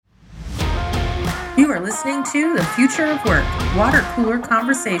You are listening to The Future of Work, Water Cooler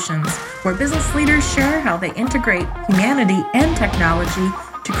Conversations, where business leaders share how they integrate humanity and technology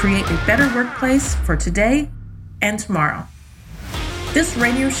to create a better workplace for today and tomorrow. This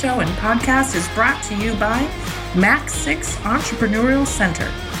radio show and podcast is brought to you by Max 6 Entrepreneurial Center.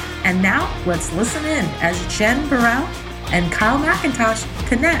 And now, let's listen in as Jen Burrell and Kyle McIntosh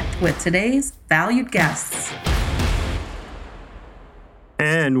connect with today's valued guests.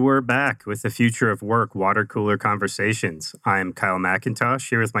 And we're back with the Future of Work Water Cooler Conversations. I'm Kyle McIntosh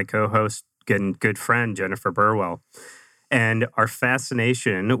here with my co-host and good friend Jennifer Burwell. And our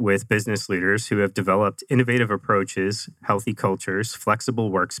fascination with business leaders who have developed innovative approaches, healthy cultures,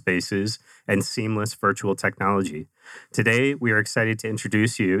 flexible workspaces, and seamless virtual technology. Today, we are excited to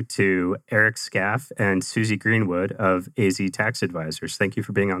introduce you to Eric Skaff and Suzy Greenwood of AZ Tax Advisors. Thank you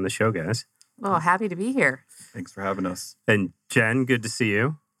for being on the show, guys. Well, happy to be here. Thanks for having us. And Jen, good to see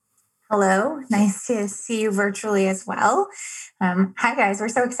you. Hello. Nice to see you virtually as well. Hi, guys. We're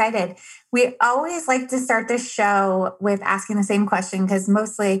so excited. We always like to start this show with asking the same question because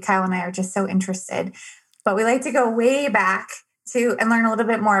mostly Kyle and I are just so interested. But we like to go way back and learn a little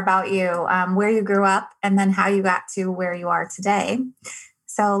bit more about you, where you grew up, and then how you got to where you are today.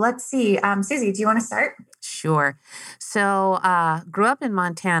 So let's see. Suzy, do you want to start? Sure. So grew up in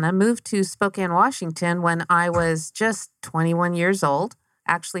Montana, moved to Spokane, Washington when I was just 21 years old.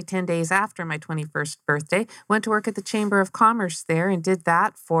 Actually 10 days after my 21st birthday, went to work at the Chamber of Commerce there and did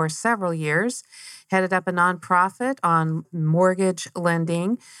that for several years. Headed up a nonprofit on mortgage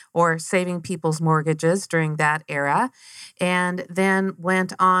lending or saving people's mortgages during that era. And then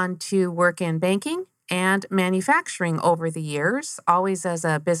went on to work in banking and manufacturing over the years, always as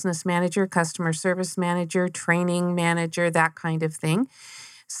a business manager, customer service manager, training manager, that kind of thing.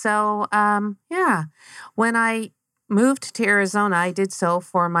 So, when I moved to Arizona, I did so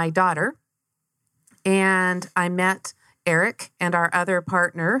for my daughter, and I met Eric and our other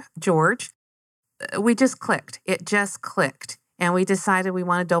partner, George. We just clicked. It just clicked. And we decided we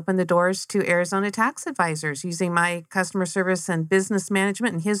wanted to open the doors to Arizona Tax Advisors using my customer service and business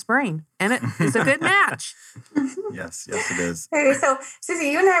management and his brain. And it is a good match. Yes, it is. Okay, so Suzy,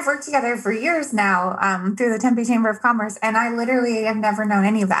 you and I have worked together for years now through the Tempe Chamber of Commerce, and I literally have never known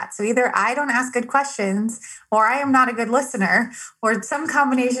any of that. So either I don't ask good questions, or I am not a good listener, or some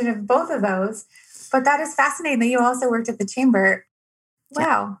combination of both of those. But that is fascinating that you also worked at the Chamber.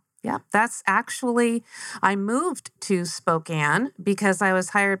 Wow. Yeah, that's actually, I moved to Spokane because I was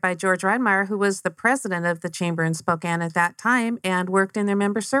hired by George Reidmeyer, who was the president of the Chamber in Spokane at that time and worked in their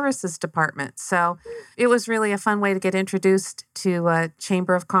member services department. So it was really a fun way to get introduced to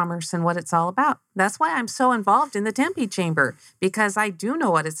Chamber of Commerce and what it's all about. That's why I'm so involved in the Tempe Chamber, because I do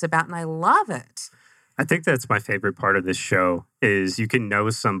know what it's about and I love it. I think that's my favorite part of this show is you can know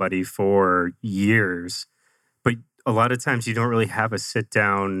somebody for years, but a lot of times you don't really have a sit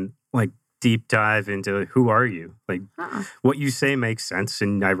down, like deep dive into who are you? Like what you say makes sense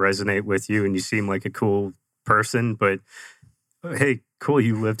and I resonate with you and you seem like a cool person, but hey, cool,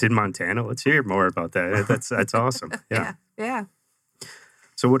 you lived in Montana. Let's hear more about that. That's awesome. Yeah.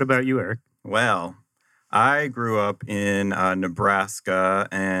 So what about you, Eric? Well, I grew up in Nebraska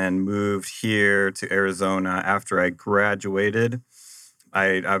and moved here to Arizona after I graduated.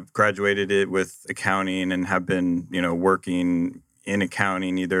 I've graduated it with accounting and have been, working in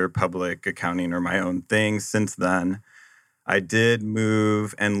accounting, either public accounting or my own thing since then. I did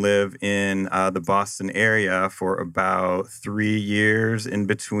move and live in the Boston area for about 3 years in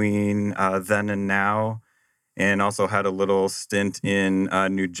between then and now, and also had a little stint in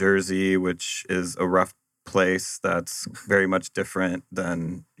New Jersey, which is a rough place that's very much different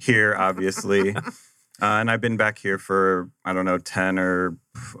than here, obviously. And I've been back here for, 10 or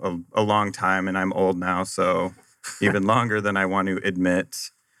a long time, and I'm old now, so even longer than I want to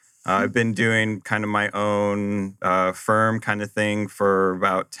admit. I've been doing kind of my own firm kind of thing for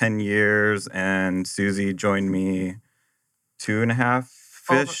about 10 years, and Suzy joined me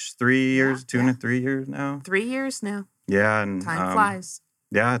 2.5-ish, 3 years, 3 years now. 3 years now. Yeah. And time flies.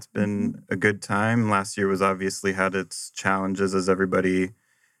 Yeah, it's been a good time. Last year was obviously had its challenges, as everybody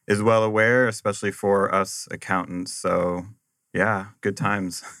is well aware, especially for us accountants. So, yeah, good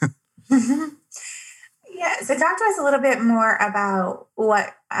times. Yeah, so talk to us a little bit more about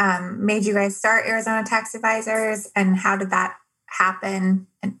what made you guys start Arizona Tax Advisors and how did that happen?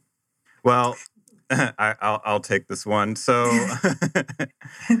 Well, I'll take this one. So,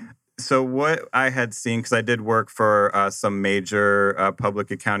 so what I had seen, because I did work for some major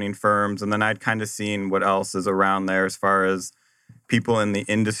public accounting firms, and then I'd kind of seen what else is around there as far as people in the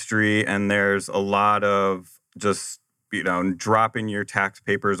industry, and there's a lot of just, dropping your tax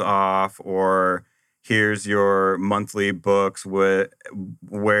papers off or here's your monthly books where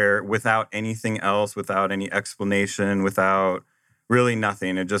without anything else, without any explanation, without really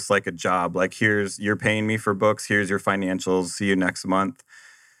nothing. It's just like a job. Like, you're paying me for books. Here's your financials. See you next month.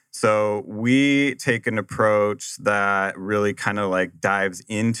 So we take an approach that really kind of like dives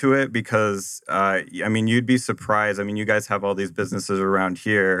into it because, you'd be surprised. I mean, you guys have all these businesses around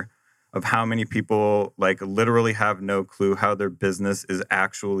here of how many people like literally have no clue how their business is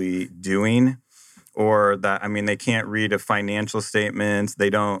actually doing, or that, they can't read a financial statements.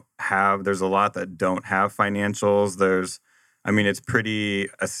 There's a lot that don't have financials. It's pretty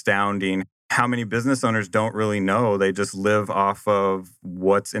astounding how many business owners don't really know. They just live off of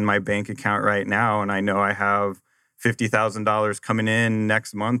what's in my bank account right now. And I know I have $50,000 coming in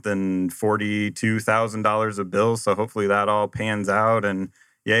next month and $42,000 of bills. So hopefully that all pans out. And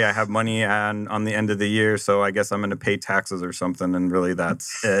I have money on the end of the year. So I guess I'm going to pay taxes or something. And really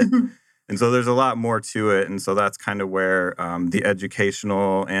that's it. And so there's a lot more to it. And so that's kind of where the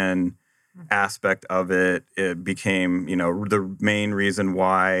educational and aspect of it became, the main reason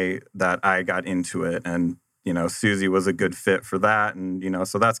why that I got into it. And, Suzy was a good fit for that. And,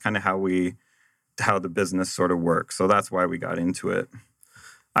 so that's kind of how the business sort of works. So that's why we got into it.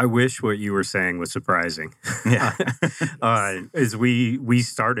 I wish what you were saying was surprising. Yeah. As we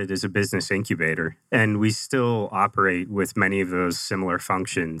started as a business incubator, and we still operate with many of those similar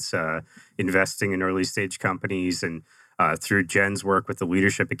functions, investing in early stage companies and through Jen's work with the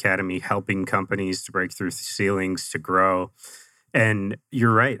Leadership Academy, helping companies to break through ceilings, to grow. And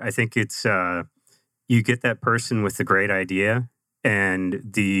you're right. I think it's you get that person with the great idea and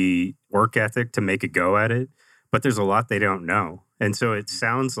the work ethic to make a go at it, but there's a lot they don't know. And so it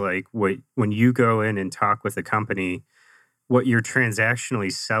sounds like when you go in and talk with a company, what you're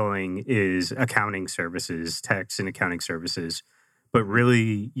transactionally selling is accounting services, tax and accounting services. But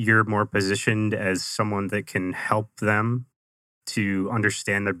really, you're more positioned as someone that can help them to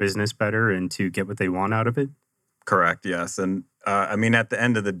understand their business better and to get what they want out of it? Correct, yes. And at the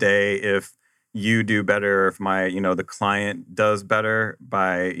end of the day, if you do better, if the client does better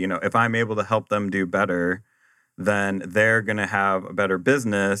by, if I'm able to help them do better, then they're going to have a better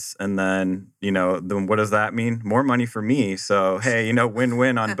business. And then, then what does that mean? More money for me. So, hey,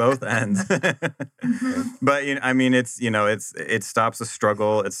 win-win on both ends. But, it stops a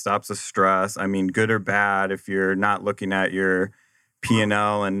struggle. It stops a stress. Good or bad, if you're not looking at your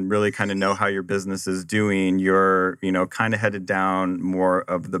P&L and really kind of know how your business is doing, you're, kind of headed down more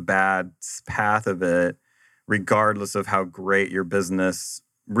of the bad path of it, regardless of how great your business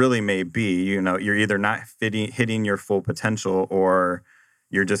really may be. You're either not hitting your full potential, or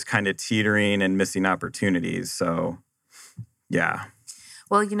you're just kind of teetering and missing opportunities. So, yeah.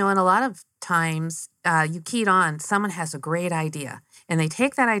 Well, and a lot of times you keyed on, someone has a great idea and they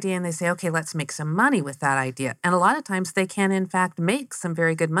take that idea and they say, okay, let's make some money with that idea. And a lot of times they can, in fact, make some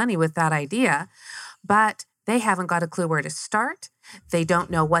very good money with that idea, but they haven't got a clue where to start. They don't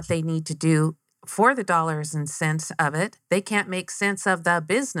know what they need to do for the dollars and cents of it. They can't make sense of the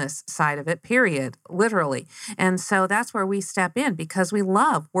business side of it, period, literally. And so that's where we step in, because we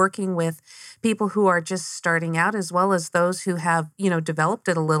love working with people who are just starting out, as well as those who have, developed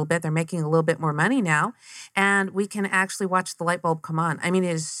it a little bit. They're making a little bit more money now, and we can actually watch the light bulb come on. It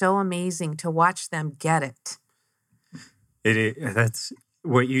is so amazing to watch them get it. That's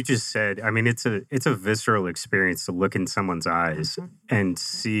what you just said. It's a visceral experience to look in someone's eyes and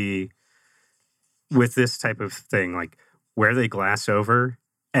see, with this type of thing, like where they glass over,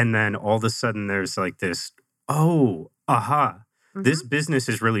 and then all of a sudden there's like this, this business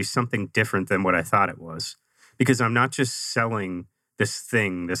is really something different than what I thought it was. Because I'm not just selling this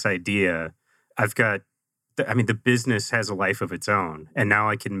thing, this idea. I've got, the business has a life of its own, and now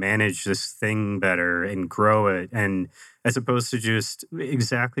I can manage this thing better and grow it. And as opposed to just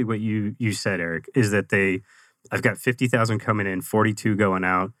exactly what you said, Eric, is that I've got 50,000 coming in, 42 going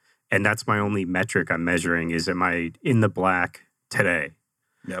out. And that's my only metric I'm measuring is, am I in the black today?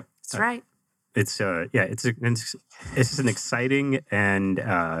 Yep. That's right. It's an exciting and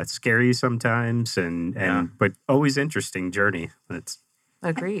scary sometimes but always interesting journey.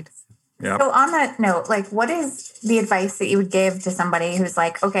 Agreed. Yep. So on that note, what is the advice that you would give to somebody who's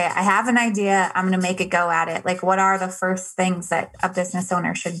like, okay, I have an idea, I'm going to make a go at it. What are the first things that a business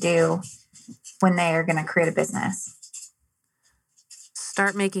owner should do when they are going to create a business?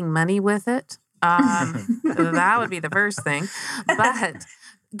 Start making money with it. That would be the first thing. But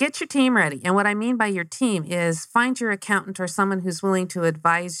get your team ready. And what I mean by your team is find your accountant or someone who's willing to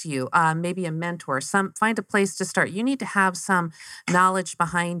advise you, maybe a mentor, find a place to start. You need to have some knowledge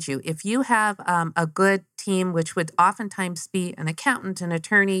behind you. If you have a good team, which would oftentimes be an accountant, an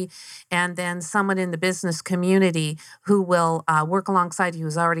attorney, and then someone in the business community who will work alongside you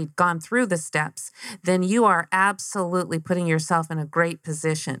who's already gone through the steps, then you are absolutely putting yourself in a great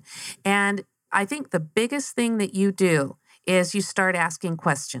position. And I think the biggest thing that you do is you start asking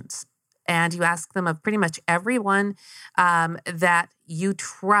questions, and you ask them of pretty much everyone that you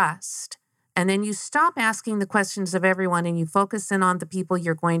trust. And then you stop asking the questions of everyone and you focus in on the people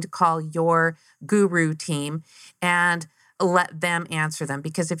you're going to call your guru team and let them answer them.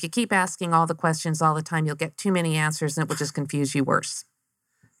 Because if you keep asking all the questions all the time, you'll get too many answers and it will just confuse you worse.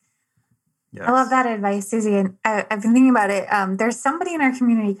 Yes. I love that advice, Suzy. And I've been thinking about it. There's somebody in our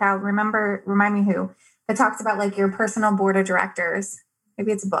community, Kyle, remind me who, that talks about like your personal board of directors.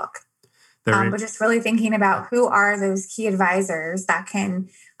 Maybe it's a book. But just really thinking about who are those key advisors that can,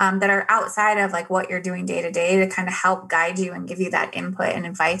 that are outside of like what you're doing day to day to kind of help guide you and give you that input and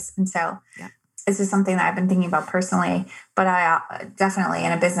advice. And so this is something that I've been thinking about personally, but I definitely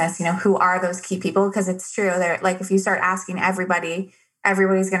in a business, who are those key people? Because it's true. They're like, if you start asking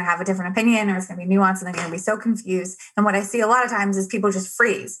everybody's going to have a different opinion, or it's going to be nuanced, and they're going to be so confused. And what I see a lot of times is people just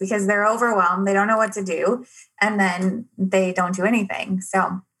freeze because they're overwhelmed. They don't know what to do. And then they don't do anything.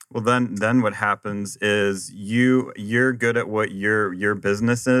 So, well, then what happens is you're good at what your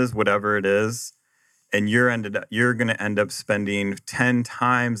business is, whatever it is. And you're going to end up spending 10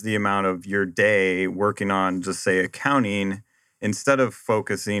 times the amount of your day working on, just say, accounting, instead of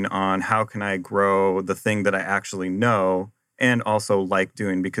focusing on how can I grow the thing that I actually know and also like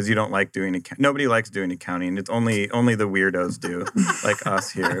doing, because you don't like doing nobody likes doing accounting. It's only the weirdos do, like us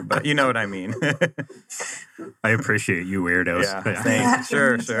here. But you know what I mean. I appreciate you weirdos. Yeah. Thanks.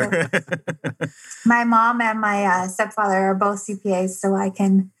 Sure. My mom and my stepfather are both CPAs, so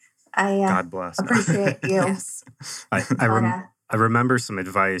God bless. Appreciate you. Yes. I remember some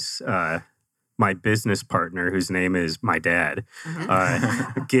advice my business partner, whose name is my dad,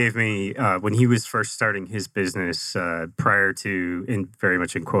 gave me when he was first starting his business prior to, very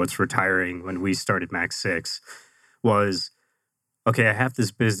much in quotes, retiring when we started Max 6, was, okay, I have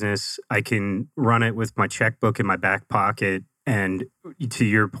this business. I can run it with my checkbook in my back pocket. And to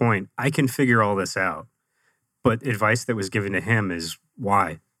your point, I can figure all this out. But advice that was given to him is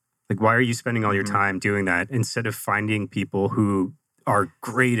why? Like, why are you spending all your time doing that instead of finding people who are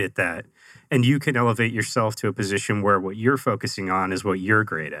great at that? And you can elevate yourself to a position where what you're focusing on is what you're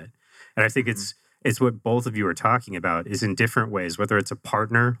great at. And I think it's what both of you are talking about is in different ways, whether it's a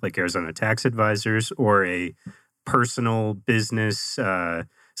partner like Arizona Tax Advisors or a personal business,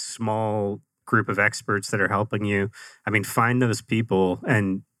 small group of experts that are helping you. I mean, find those people.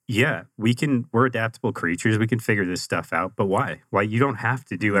 And yeah, we're adaptable creatures. We can figure this stuff out. But why? Why? You don't have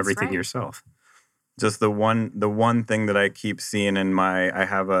to do everything yourself. Just the one thing that I keep seeing in I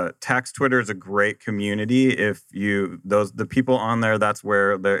have a tax Twitter is a great community. If the people on there, that's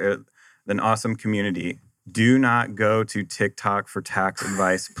where they're an awesome community. Do not go to TikTok for tax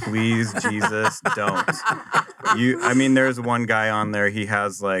advice. Please, Jesus, don't. There's one guy on there. He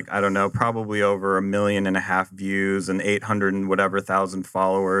has probably over 1.5 million views and 800 and whatever thousand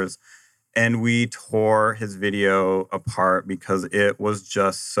followers. And we tore his video apart because it was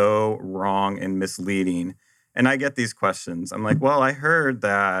just so wrong and misleading. And I get these questions. I'm like, well, I heard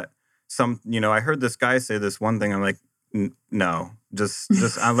that I heard this guy say this one thing. I'm like, no, just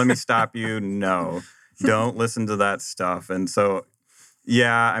let me stop you. No, don't listen to that stuff. And so,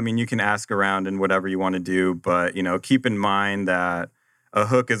 yeah, you can ask around and whatever you want to do, but, keep in mind that a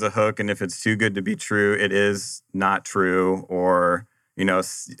hook is a hook. And if it's too good to be true, it is not true. Or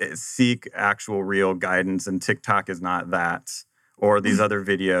seek actual real guidance, and TikTok is not that, or these other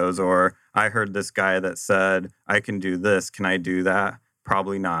videos, or I heard this guy that said, I can do this. Can I do that?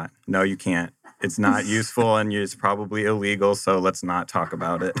 Probably not. No, you can't. It's not useful and it's probably illegal. So let's not talk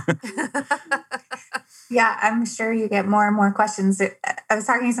about it. Yeah, I'm sure you get more and more questions. I was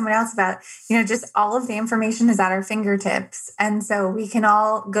talking to someone else about, just all of the information is at our fingertips. And so we can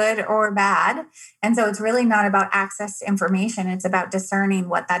all, good or bad. And so it's really not about access to information. It's about discerning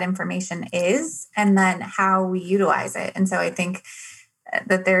what that information is and then how we utilize it. And so I think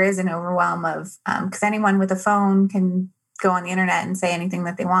that there is an overwhelm of, because anyone with a phone can go on the internet and say anything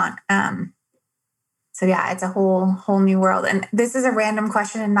that they want. So yeah, it's a whole new world. And this is a random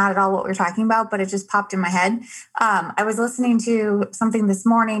question and not at all what we're talking about, but it just popped in my head. I was listening to something this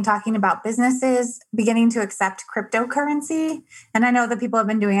morning talking about businesses beginning to accept cryptocurrency. And I know that people have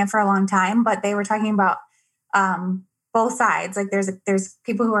been doing it for a long time, but they were talking about both sides. Like there's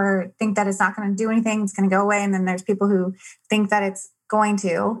people who think that it's not going to do anything, it's going to go away, and then there's people who think that it's going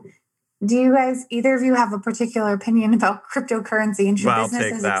to. Do you guys, either of you, have a particular opinion about cryptocurrency, and should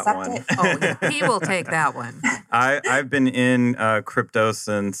businesses accept it? Oh, yeah, he will take that one. I've been in crypto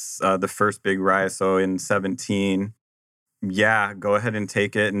since the first big rise, so in 2017. Yeah, go ahead and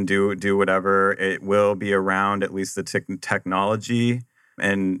take it and do whatever. It will be around, at least the technology.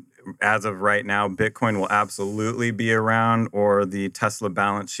 And as of right now, Bitcoin will absolutely be around, or the Tesla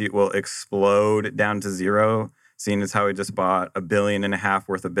balance sheet will explode down to zero, seeing as how we just bought $1.5 billion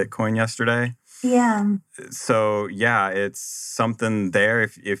worth of Bitcoin yesterday. Yeah. So yeah, it's something there.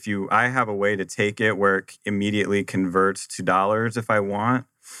 I have a way to take it where it immediately converts to dollars if I want.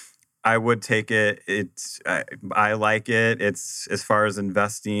 I would take it. I like it. It's, as far as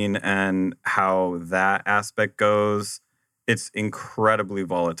investing and how that aspect goes, it's incredibly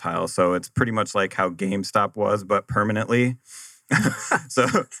volatile. So it's pretty much like how GameStop was, but permanently.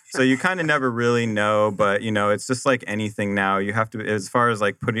 so you kind of never really know, but it's just like anything now. You have to, as far as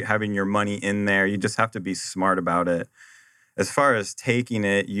like having your money in there, you just have to be smart about it. As far as taking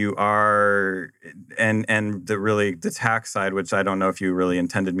it, you are, and the tax side, which I don't know if you really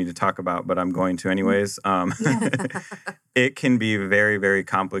intended me to talk about, but I'm going to anyways. It can be very, very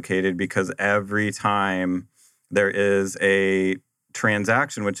complicated because every time there is a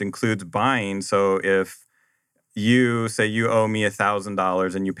transaction, which includes buying. So if you say you owe me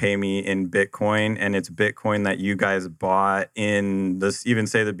 $1,000 and you pay me in Bitcoin, and it's Bitcoin that you guys bought in this, even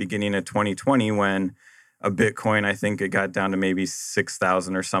say the beginning of 2020, when a Bitcoin, I think it got down to maybe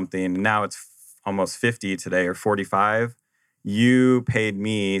 6,000 or something. And now it's almost 50 today, or 45. You paid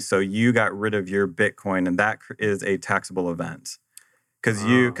me, so you got rid of your Bitcoin, and that is a taxable event.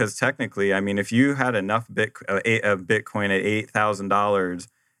 Because technically, I mean, if you had enough Bitcoin at $8,000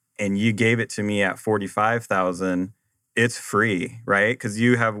 and you gave it to me at 45,000, it's free, right? Because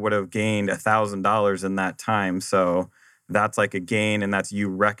you would have gained $1,000 in that time. So that's like a gain, and that's you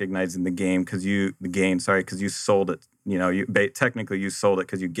recognizing the gain because you sold it. Technically you sold it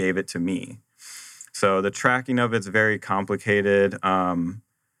because you gave it to me. So the tracking of it's very complicated,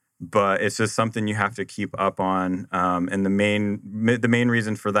 but it's just something you have to keep up on. And the main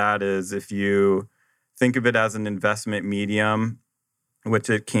reason for that is, if you think of it as an investment medium, which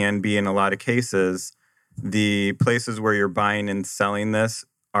it can be in a lot of cases, the places where you're buying and selling this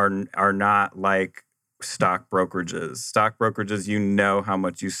are not like stock brokerages. Stock brokerages, you know how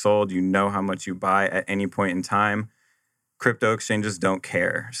much you sold, you know how much you buy at any point in time. Crypto exchanges don't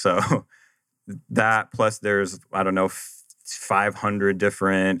care. So that, plus there's, 500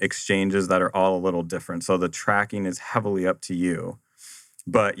 different exchanges that are all a little different. So the tracking is heavily up to you.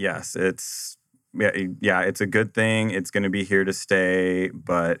 But yes, it's a good thing. It's going to be here to stay,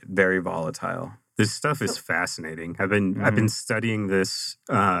 but very volatile. This stuff is fascinating. I've been studying this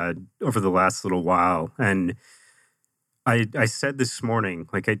over the last little while, and I said this morning,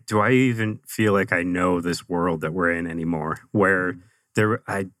 like, do I even feel like I know this world that we're in anymore? Where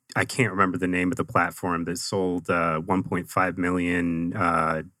I can't remember the name of the platform that sold 1.5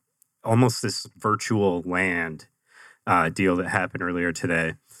 million, almost this virtual land deal that happened earlier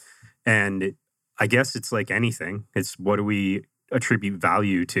today, and I guess it's like anything. It's, what do we attribute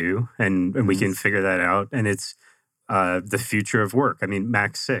value to, and we can figure that out. And it's the future of work. I mean,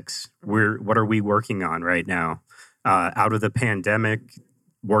 Max 6, what are we working on right now? Out of the pandemic,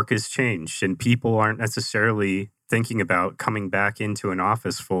 work has changed, and people aren't necessarily thinking about coming back into an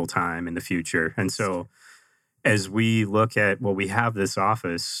office full time in the future. And so as we look at, we have this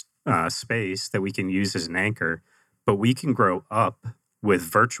office space that we can use as an anchor, but we can grow up with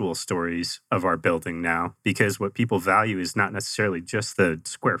virtual stories of our building now, because what people value is not necessarily just the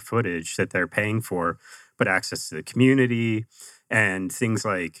square footage that they're paying for, but access to the community and things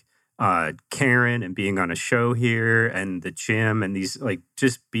like Karen and being on a show here, and the gym, and these, like,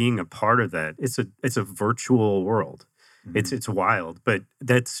 just being a part of that. It's a virtual world. Mm-hmm. It's wild, but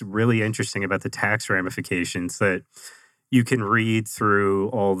that's really interesting about the tax ramifications, that you can read through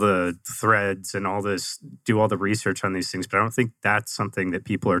all the threads and all this, do all the research on these things, but I don't think that's something that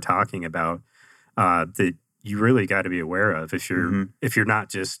people are talking about that you really got to be aware of if you're not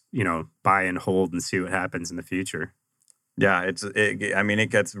just, buy and hold and see what happens in the future. Yeah, it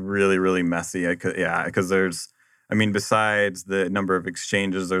gets really, really messy. Because besides the number of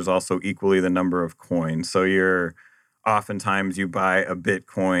exchanges, there's also equally the number of coins. So oftentimes you buy a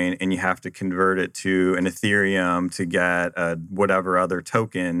Bitcoin and you have to convert it to an Ethereum to get whatever other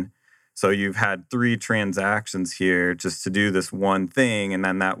token. So you've had 3 transactions here just to do this one thing, and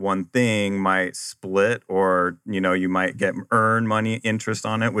then that one thing might split, or you might earn money interest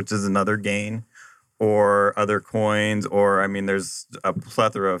on it, which is another gain. or other coins, or I mean, there's a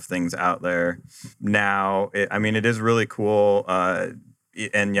plethora of things out there now. It is really cool.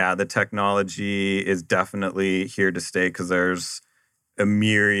 And yeah, the technology is definitely here to stay because there's a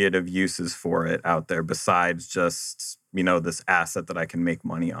myriad of uses for it out there besides just, this asset that I can make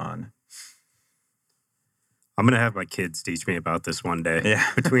money on. I'm going to have my kids teach me about this one day. Yeah.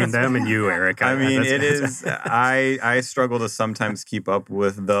 Between them and you, Eric. I struggle to sometimes keep up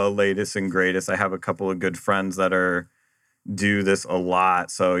with the latest and greatest. I have a couple of good friends that do this a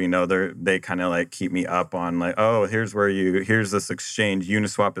lot. So, they kind of like keep me up on like, oh, here's this exchange.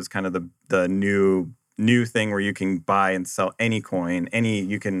 Uniswap is kind of the new thing where you can buy and sell any coin.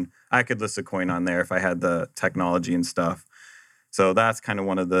 I could list a coin on there if I had the technology and stuff. So that's kind of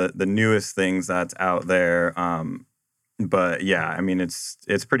one of the newest things that's out there. But yeah,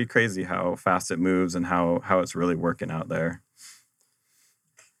 it's pretty crazy how fast it moves and how it's really working out there.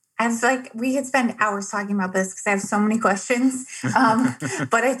 I was like, we could spend hours talking about this because I have so many questions.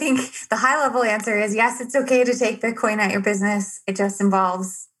 But I think the high level answer is yes, it's okay to take Bitcoin out your business. It just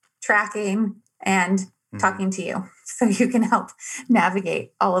involves tracking and talking to you so you can help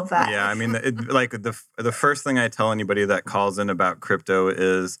navigate all of that. Yeah, the first thing I tell anybody that calls in about crypto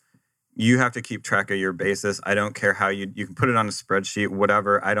is you have to keep track of your basis. I don't care how you can put it on a spreadsheet,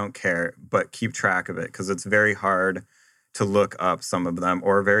 whatever, I don't care, but keep track of it because it's very hard to look up some of them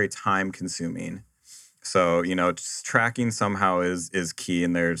or very time consuming. So, just tracking somehow is key.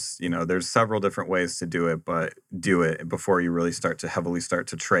 And there's several different ways to do it, but do it before you really heavily start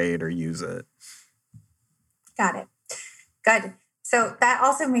to trade or use it. Got it. Good. So that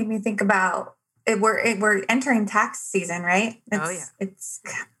also made me think about it. We're entering tax season, right?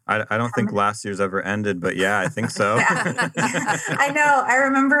 I don't think last year's ever ended, but yeah, I think so. I know. I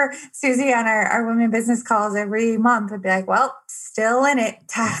remember Suzy on our women business calls every month would be like, well, still in it.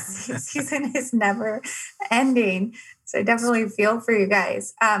 Tax season is never ending. So I definitely feel for you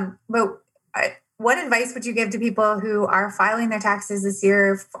guys. What advice would you give to people who are filing their taxes this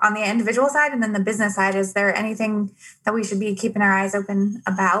year on the individual side and then the business side? Is there anything that we should be keeping our eyes open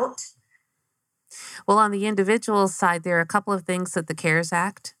about? Well, on the individual side, there are a couple of things that the CARES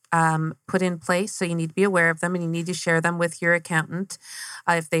Act put in place. So you need to be aware of them and you need to share them with your accountant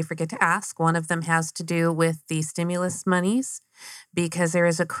if they forget to ask. One of them has to do with the stimulus monies because there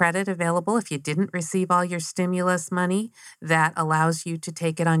is a credit available if you didn't receive all your stimulus money that allows you to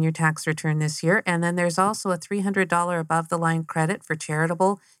take it on your tax return this year. And then there's also a $300 above the line credit for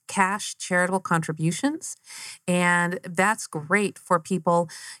charitable contributions. And that's great for people,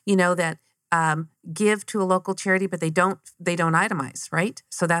 that give to a local charity, but they don't itemize, right?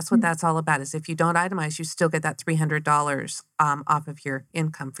 So that's what that's all about is if you don't itemize, you still get that $300 off of your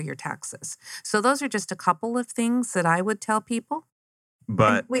income for your taxes. So those are just a couple of things that I would tell people.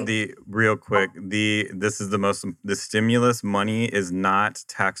 But the stimulus money is not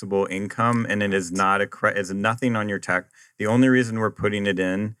taxable income and it is not it's nothing on your tax. The only reason we're putting it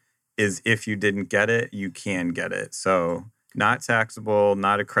in is if you didn't get it, you can get it. So not taxable,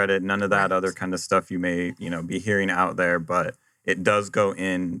 not a credit, none of that other kind of stuff you may, be hearing out there, but it does go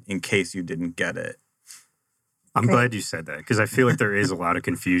in case you didn't get it. I'm glad you said that because I feel like there is a lot of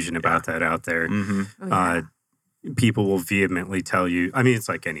confusion about that out there. Mm-hmm. People will vehemently tell you, it's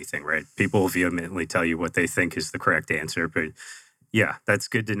like anything, right? People will vehemently tell you what they think is the correct answer, but yeah, that's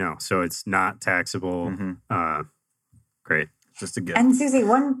good to know. So it's not taxable. Mm-hmm. Great. Just a gift. And Suzy,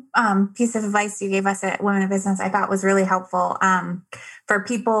 one piece of advice you gave us at Women in Business I thought was really helpful for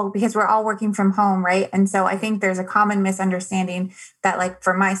people because we're all working from home, right? And so I think there's a common misunderstanding that like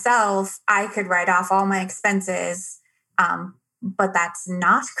for myself, I could write off all my expenses, but that's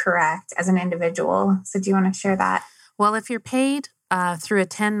not correct as an individual. So do you want to share that? Well, if you're paid through a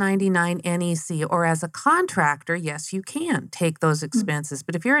 1099 NEC or as a contractor, yes, you can take those expenses.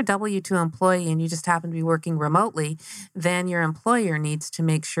 But if you're a W-2 employee and you just happen to be working remotely, then your employer needs to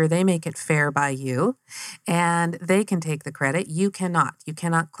make sure they make it fair by you and they can take the credit. You cannot. You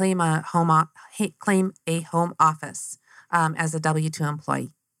cannot claim a home office as a W-2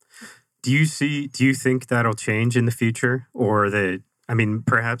 employee. Do you think that'll change in the future or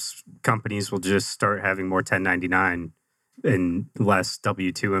perhaps companies will just start having more 1099 and less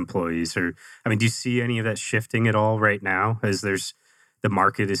W-2 employees? Or, do you see any of that shifting at all right now as the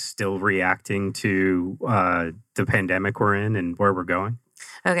market is still reacting to the pandemic we're in and where we're going?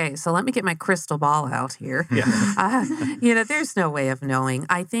 Okay, so let me get my crystal ball out here. Yeah. There's no way of knowing.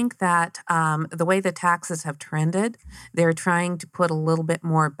 I think that the way the taxes have trended, they're trying to put a little bit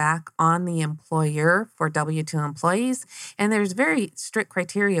more back on the employer for W-2 employees. And there's very strict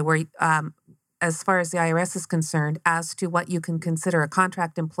criteria where as far as the IRS is concerned, as to what you can consider a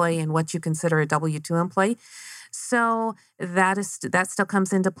contract employee and what you consider a W-2 employee. So that still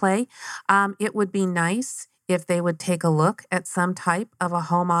comes into play. It would be nice if they would take a look at some type of a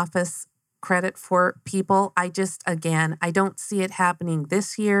home office credit for people. I don't see it happening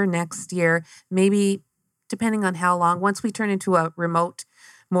this year, next year, maybe depending on how long. Once we turn into a remote,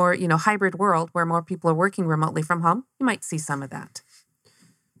 more, hybrid world where more people are working remotely from home, you might see some of that.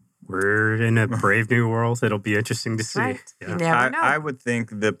 We're in a brave new world. It'll be interesting to see. Right. Yeah. You never know. I would think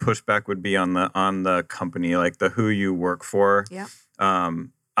the pushback would be on the company, like the who you work for. Yeah.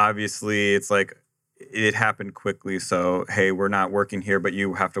 Obviously, it's like it happened quickly. So, hey, we're not working here, but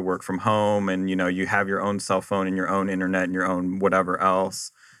you have to work from home, and you have your own cell phone and your own internet and your own whatever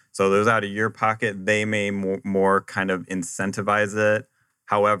else. So those out of your pocket, they may more kind of incentivize it.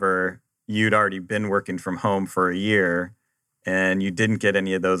 However, you'd already been working from home for a year, and you didn't get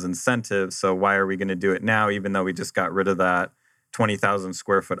any of those incentives. So why are we going to do it now, even though we just got rid of that 20,000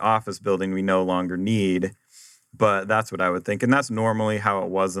 square foot office building we no longer need? But that's what I would think. And that's normally how it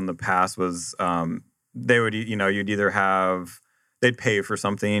was in the past was they would, you'd either they'd pay for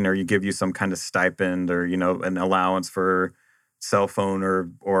something, or you give you some kind of stipend, or, an allowance for cell phone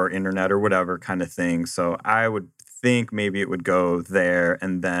or internet or whatever kind of thing. So I would think maybe it would go there,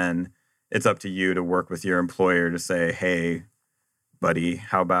 and then it's up to you to work with your employer to say, hey, buddy,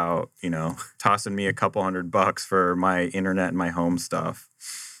 how about, tossing me a couple $100 for my internet and my home stuff?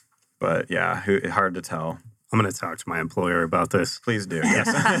 But yeah, hard to tell. I'm going to talk to my employer about this. Please do. Yes.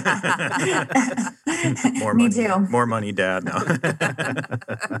 More Me money. too. More money, Dad. No.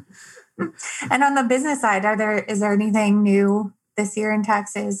 And on the business side, is there anything new this year in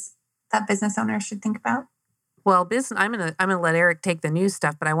taxes that business owners should think about? Well, I'm gonna let Eric take the new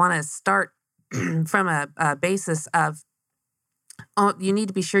stuff, but I want to start from a basis of you need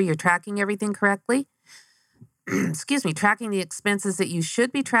to be sure you're tracking everything correctly. Excuse me, tracking the expenses that you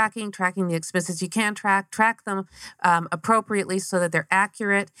should be tracking the expenses you can track them appropriately so that they're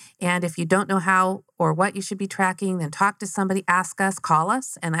accurate. And if you don't know how or what you should be tracking, then talk to somebody, call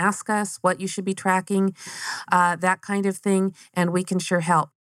us and ask us what you should be tracking, that kind of thing, and we can sure help.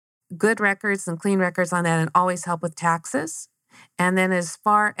 Good records and clean records on that and always help with taxes. And then as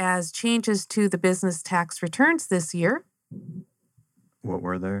far as changes to the business tax returns this year. What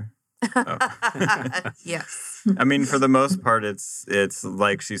were there? Oh. Yes. I mean, for the most part, it's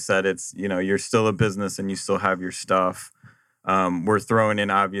like she said, it's, you're still a business and you still have your stuff. We're throwing in,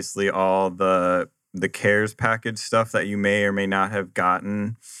 obviously, all the CARES package stuff that you may or may not have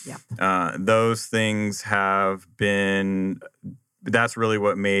gotten. Yeah. Those things have been... That's really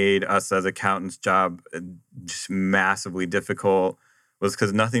what made us as accountants' job just massively difficult, was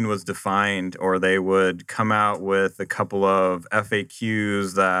because nothing was defined, or they would come out with a couple of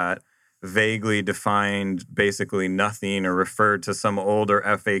FAQs that vaguely defined basically nothing, or referred to some older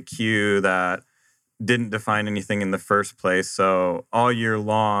FAQ that didn't define anything in the first place. So all year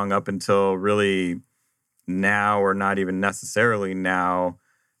long, up until really now, or not even necessarily now,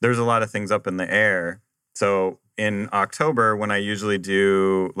 there's a lot of things up in the air. So in October, when I usually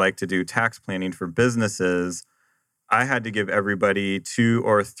like to do tax planning for businesses, I had to give everybody 2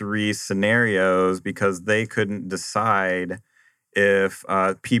 or 3 scenarios because they couldn't decide if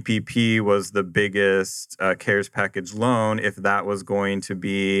PPP was the biggest CARES package loan, if that was going to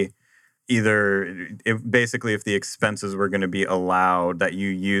be if the expenses were going to be allowed that you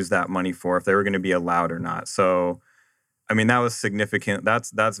use that money for, if they were going to be allowed or not. So, I mean, that was significant.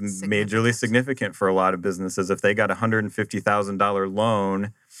 That's majorly significant for a lot of businesses. If they got a $150,000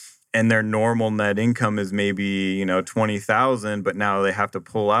 loan and their normal net income is maybe, $20,000, but now they have to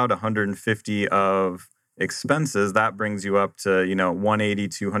pull out $150 of expenses, that brings you up to,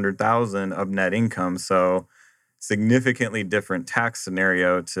 $180,000, $200,000 of net income. So significantly different tax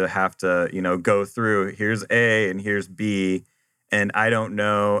scenario to have to, go through. Here's A and here's B. And I don't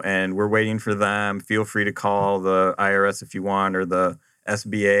know, and we're waiting for them. Feel free to call the IRS if you want, or the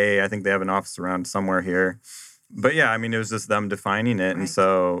SBA. I think they have an office around somewhere here. But yeah, I mean, it was just them defining it. Right. And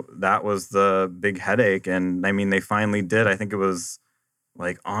so that was the big headache. And I mean, they finally did. I think it was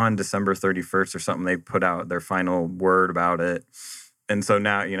like on December 31st or something, they put out their final word about it. And so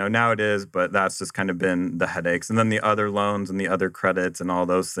now, now it is, but that's just kind of been the headaches. And then the other loans and the other credits and all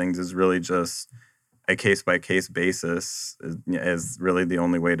those things is really just a case-by-case basis is really the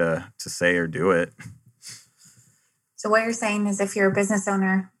only way to say or do it. So what you're saying is, if you're a business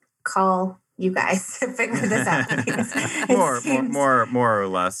owner, call you guys to figure this out. More or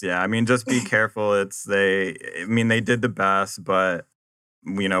less, yeah. I mean, just be careful. They did the best, but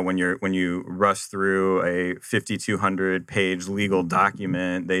when you rush through a 5,200 page legal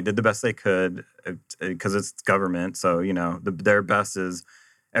document, they did the best they could because it's government. So, their best is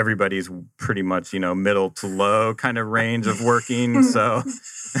everybody's pretty much, middle to low kind of range of working. So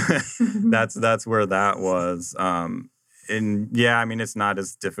that's where that was. And yeah, I mean, it's not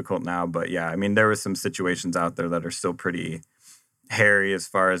as difficult now, but yeah, I mean, there were some situations out there that are still pretty hairy as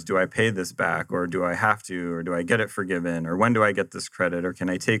far as, do I pay this back, or do I have to, or do I get it forgiven, or when do I get this credit, or can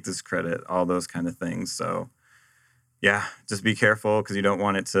I take this credit, all those kind of things. So yeah, just be careful, because you don't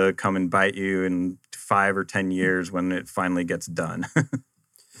want it to come and bite you in 5 or 10 years when it finally gets done.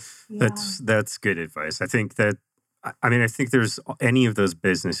 Yeah. That's good advice. I think there's any of those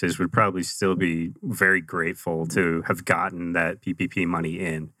businesses would probably still be very grateful to have gotten that PPP money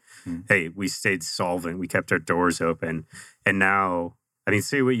in. Mm. Hey, we stayed solvent. We kept our doors open. And now, I mean,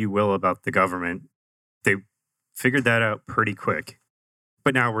 say what you will about the government, they figured that out pretty quick.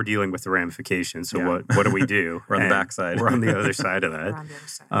 But now we're dealing with the ramifications. So what do we do? We're on the backside. We're on the other side of that. We're on the other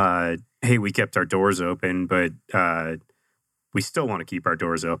side. Hey, we kept our doors open, but we still want to keep our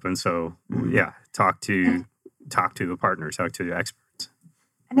doors open. So yeah, talk to a partner, talk to experts.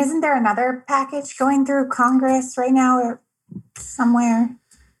 And isn't there another package going through Congress right now or somewhere?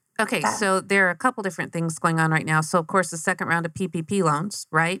 Okay, so there are a couple different things going on right now. So, of course, the second round of PPP loans,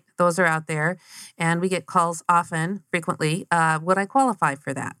 right? Those are out there. And we get calls frequently. Would I qualify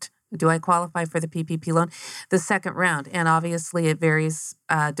for that? Do I qualify for the PPP loan? The second round. And obviously, it varies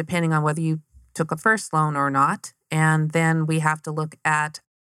depending on whether you took a first loan or not. And then we have to look at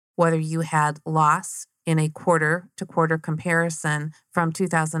whether you had loss in a quarter-to-quarter comparison from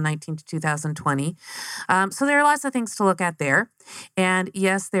 2019 to 2020. So there are lots of things to look at there. And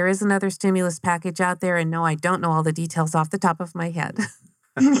yes, there is another stimulus package out there. And no, I don't know all the details off the top of my head.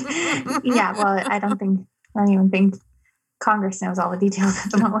 Yeah, well, I don't even think Congress knows all the details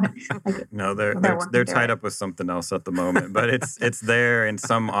at the moment. No, they're tied up with something else at the moment, but it's there in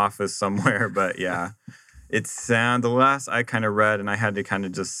some office somewhere. But yeah, the last I kind of read, and I had to kind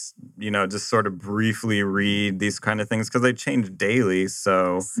of just sort of briefly read these kind of things because they change daily.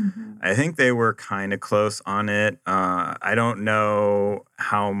 So I think they were kind of close on it. I don't know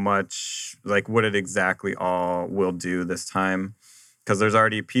how much, what it exactly all will do this time. Because there's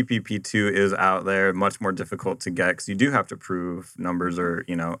already PPP2 is out there, much more difficult to get because you do have to prove numbers or,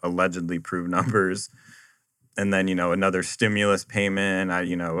 allegedly prove numbers. And then, another stimulus payment,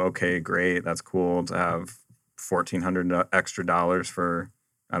 okay, great. That's cool to have $1,400 extra dollars for,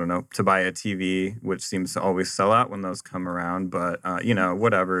 I don't know, to buy a TV, which seems to always sell out when those come around. But,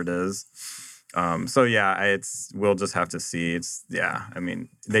 whatever it is. So, yeah, we'll just have to see.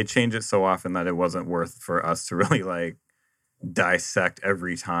 They change it so often that it wasn't worth for us to really, dissect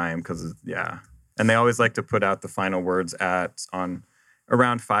every time because, and they always like to put out the final words on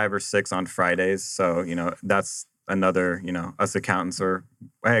around 5 or 6 on Fridays. So, that's another, us accountants are,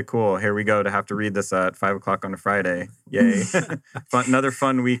 hey, cool, here we go to have to read this at 5 o'clock on a Friday. Yay. Another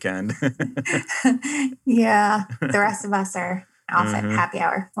fun weekend. Yeah. The rest of us are off at happy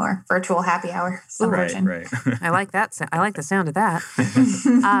hour or virtual happy hour. Right. I like that. I like the sound of that.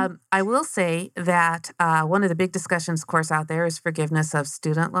 I will say that one of the big discussions, of course, out there is forgiveness of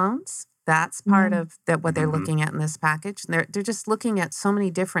student loans. That's part of what they're looking at in this package. They're just looking at so many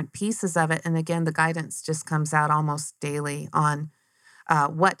different pieces of it. And again, the guidance just comes out almost daily on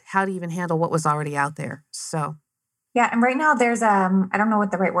how to even handle what was already out there. So. Yeah, and right now there's I don't know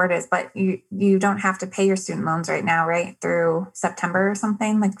what the right word is, but you don't have to pay your student loans right now, right? Through September or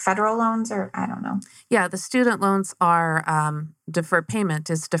something, like federal loans, or I don't know. Yeah, the student loans are deferred. Payment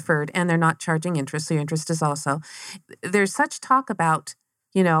is deferred, and they're not charging interest, so your interest is also. There's such talk about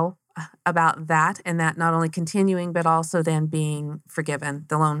that, and that not only continuing, but also then being forgiven,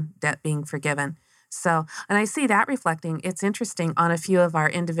 the loan debt being forgiven. So, and I see that reflecting. It's interesting on a few of our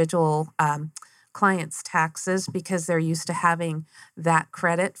individual clients' taxes because they're used to having that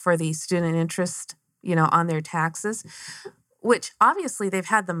credit for the student interest, on their taxes, which obviously they've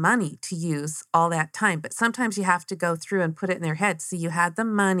had the money to use all that time. But sometimes you have to go through and put it in their head. See, you had the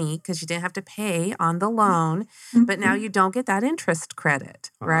money because you didn't have to pay on the loan, but now you don't get that interest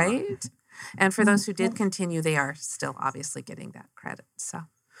credit, right? And for those who did continue, they are still obviously getting that credit. So,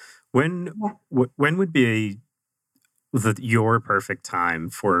 when would be your perfect time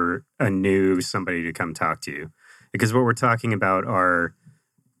for somebody to come talk to you? Because what we're talking about are,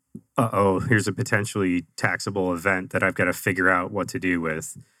 here's a potentially taxable event that I've got to figure out what to do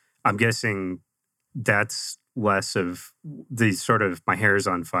with. I'm guessing that's less of the sort of my hair's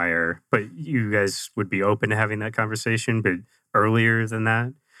on fire, but you guys would be open to having that conversation, but earlier than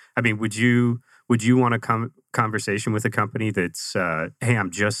that? I mean, would you would you want a conversation with a company that's, hey, I'm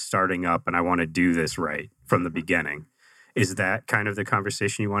just starting up and I want to do this right from the beginning? Is that kind of the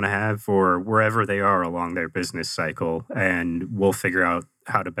conversation you want to have, or wherever they are along their business cycle, and we'll figure out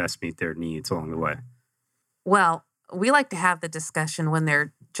how to best meet their needs along the way? Well, we like to have the discussion when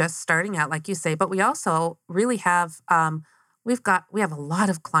they're just starting out, like you say, but we also really have, we have a lot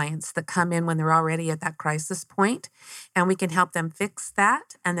of clients that come in when they're already at that crisis point, and we can help them fix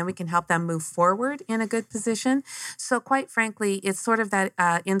that, and then we can help them move forward in a good position. So quite frankly, it's sort of that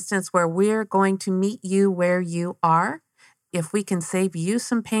instance where we're going to meet you where you are. If we can save you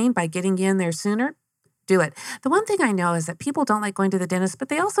some pain by getting you in there sooner, do it. The one thing I know is that people don't like going to the dentist, but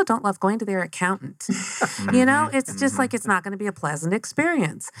they also don't love going to their accountant. It's just like it's not going to be a pleasant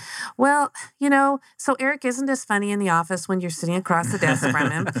experience. Well, so Eric isn't as funny in the office when you're sitting across the desk from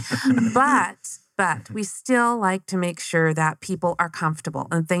him, but we still like to make sure that people are comfortable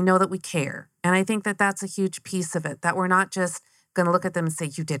and they know that we care. And I think that that's a huge piece of it, that we're not just going to look at them and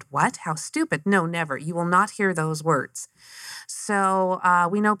say, you did what? How stupid. No, never. You will not hear those words. So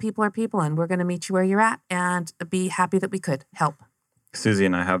we know people are people, and we're going to meet you where you're at and be happy that we could help. Suzy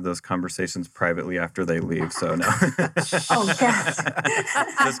and I have those conversations privately after they leave, so no. Oh, God.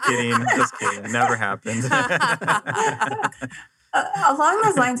 Just kidding. Never happened. Along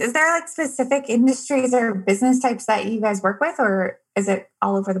those lines, is there like specific industries or business types that you guys work with, or is it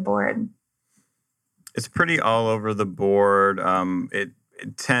all over the board? It's pretty all over the board. It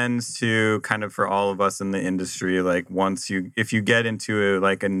tends to kind of, for all of us in the industry, like if you get into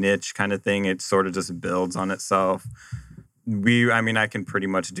a niche kind of thing, it sort of just builds on itself. I can pretty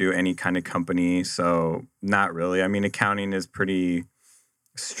much do any kind of company, so not really. I mean, accounting is pretty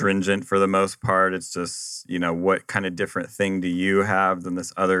stringent for the most part. It's just, what kind of different thing do you have than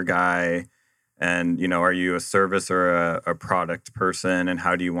this other guy? And, are you a service or a product person? And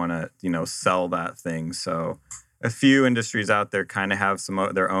how do you want to, sell that thing? So a few industries out there kind of have some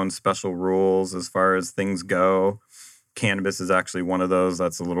of their own special rules as far as things go. Cannabis is actually one of those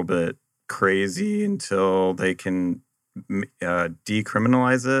that's a little bit crazy until they can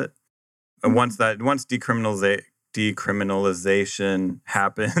decriminalize it. And once decriminalization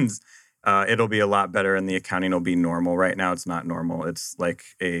happens, it'll be a lot better, and the accounting will be normal. Right now, it's not normal. It's like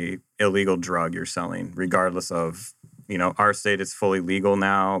a illegal drug you're selling, regardless of, our state is fully legal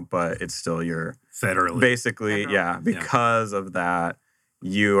now, but it's still your federally. Basically, because of that,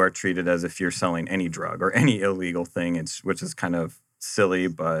 you are treated as if you're selling any drug or any illegal thing. Which is kind of silly,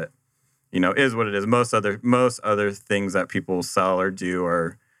 but is what it is. Most other things that people sell or do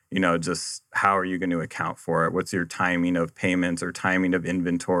are, just how are you going to account for it? What's your timing of payments or timing of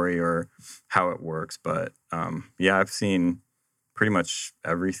inventory or how it works? But I've seen pretty much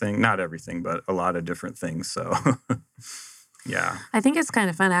everything. Not everything, but a lot of different things. So, yeah. I think it's kind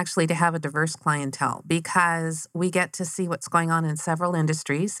of fun, actually, to have a diverse clientele because we get to see what's going on in several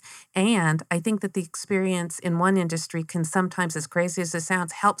industries. And I think that the experience in one industry can sometimes, as crazy as it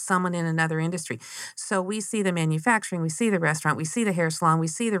sounds, help someone in another industry. So we see the manufacturing, we see the restaurant, we see the hair salon, we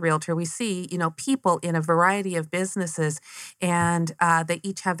see the realtor, we see, people in a variety of businesses, and they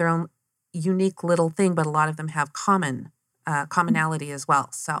each have their own unique little thing, but a lot of them have commonality as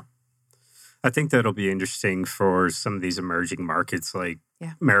well. So I think that'll be interesting for some of these emerging markets like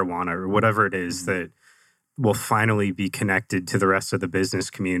marijuana or whatever it is that will finally be connected to the rest of the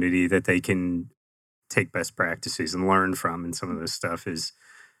business community that they can take best practices and learn from. And some of this stuff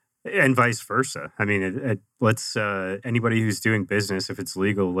and vice versa. I mean, let's anybody who's doing business, if it's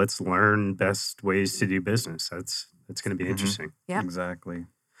legal, let's learn best ways to do business. That's going to be interesting. Yeah, exactly.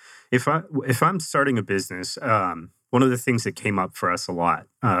 If I'm starting a business, one of the things that came up for us a lot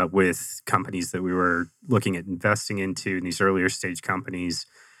with companies that we were looking at investing into in these earlier stage companies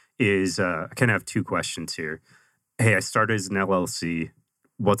is I kind of have two questions here. Hey, I started as an LLC.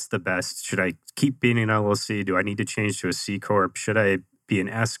 What's the best? Should I keep being an LLC? Do I need to change to a C Corp? Should I be an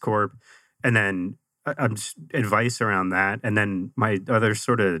S Corp? And then I'm just advice around that. And then my other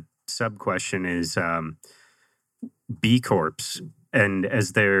sort of sub question is B Corps. And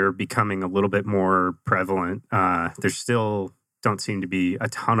as they're becoming a little bit more prevalent, there still don't seem to be a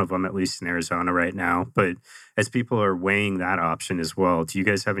ton of them, at least in Arizona right now. But as people are weighing that option as well, do you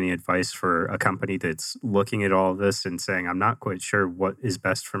guys have any advice for a company that's looking at all of this and saying, I'm not quite sure what is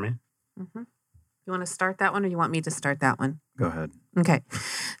best for me? Mm-hmm. You want to start that one, or you want me to start that one? Go ahead. Okay.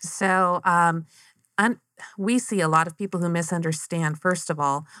 So we see a lot of people who misunderstand, first of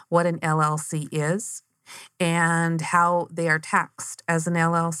all, what an LLC is and how they are taxed as an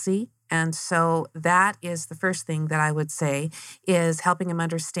LLC And so that is the first thing that I would say, is helping them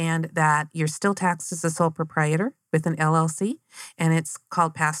understand that you're still taxed as a sole proprietor with an LLC, and it's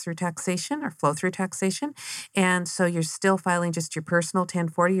called pass-through taxation or flow-through taxation. And so you're still filing just your personal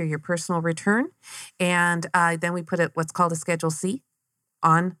 1040 or your personal return. And then we put what's called a Schedule C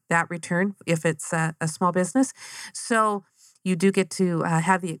on that return if it's a small business. So you do get to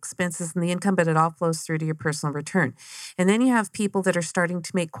have the expenses and the income, but it all flows through to your personal return. And then you have people that are starting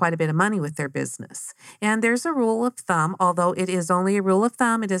to make quite a bit of money with their business. And there's a rule of thumb, although it is only a rule of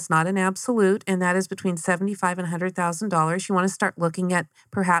thumb, it is not an absolute, and that is between $75,000 and $100,000. You want to start looking at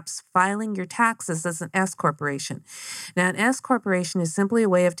perhaps filing your taxes as an S corporation. Now, an S corporation is simply a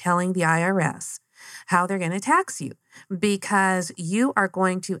way of telling the IRS how they're going to tax you, because you are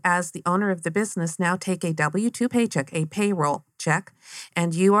going to, as the owner of the business, now take a W-2 paycheck, a payroll check,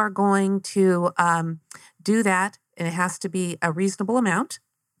 and you are going to do that, and it has to be a reasonable amount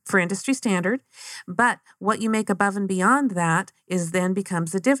for industry standard. But what you make above and beyond that is then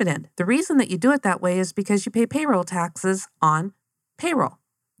becomes a dividend. The reason that you do it that way is because you pay payroll taxes on payroll,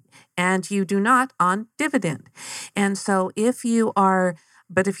 and you do not on dividend. And so if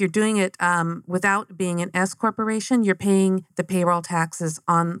you're doing it without being an S corporation, you're paying the payroll taxes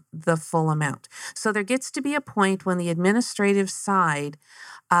on the full amount. So there gets to be a point when the administrative side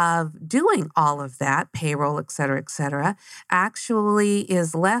of doing all of that, payroll, et cetera, actually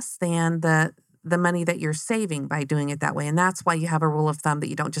is less than the money that you're saving by doing it that way. And that's why you have a rule of thumb that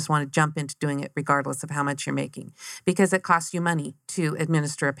you don't just want to jump into doing it regardless of how much you're making, because it costs you money to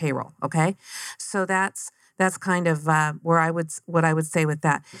administer a payroll, okay? So that's kind of what I would say with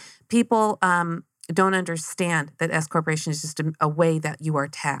that. People don't understand that S corporation is just a way that you are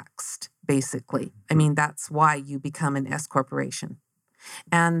taxed, basically. I mean, that's why you become an S corporation.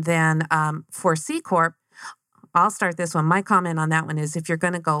 And then for C corp, I'll start this one. My comment on that one is, if you're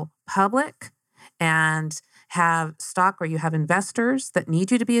going to go public and have stock, or you have investors that need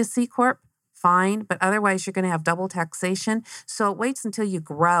you to be a C corp, fine, but otherwise you're going to have double taxation. So it waits until you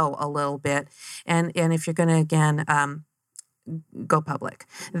grow a little bit. And if you're going to, again, go public,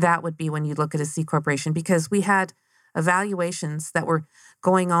 that would be when you look at a C corporation, because we had evaluations that were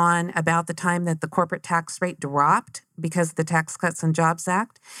going on about the time that the corporate tax rate dropped because of the Tax Cuts and Jobs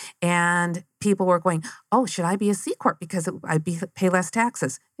Act. And people were going, oh, should I be a C corp because I'd pay less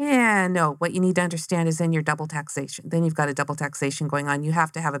taxes? Yeah, no. What you need to understand is then your double taxation. Then you've got a double taxation going on. You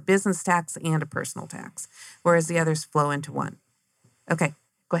have to have a business tax and a personal tax, whereas the others flow into one. Okay,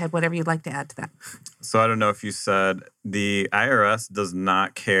 go ahead. Whatever you'd like to add to that. So I don't know if you said the IRS does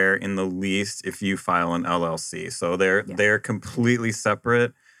not care in the least if you file an LLC. So they're completely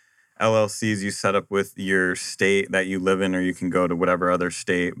separate. LLCs you set up with your state that you live in, or you can go to whatever other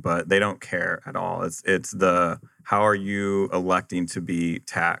state, but they don't care at all. It's how are you electing to be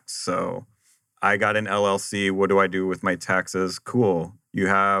taxed? So I got an LLC. What do I do with my taxes? Cool. You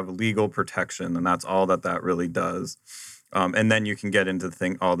have legal protection, and that's all that really does. And then you can get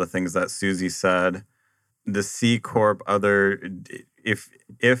into all the things that Suzy said. The C Corp,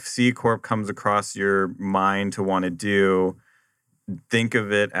 if C Corp comes across your mind to want to do, think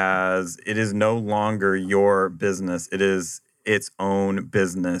of it as it is no longer your business. It is its own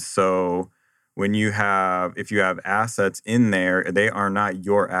business. So if you have assets in there, they are not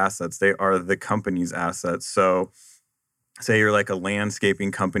your assets. They are the company's assets. So say you're like a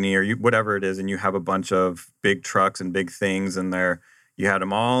landscaping company or whatever it is, and you have a bunch of big trucks and big things in there. You had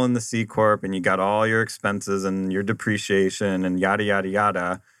them all in the C Corp, and you got all your expenses and your depreciation and yada, yada,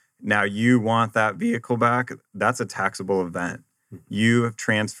 yada. Now you want that vehicle back. That's a taxable event. You have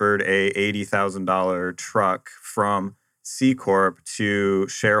transferred a $80,000 truck from C Corp to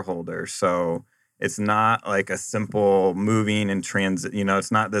shareholder. So it's not like a simple moving and transit.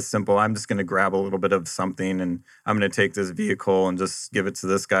 It's not this simple. I'm just going to grab a little bit of something and I'm going to take this vehicle and just give it to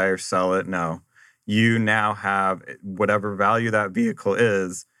this guy or sell it. No, you now have whatever value that vehicle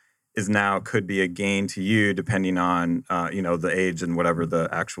is now could be a gain to you depending on, the age and whatever the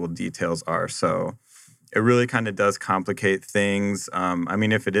actual details are. So it really kind of does complicate things.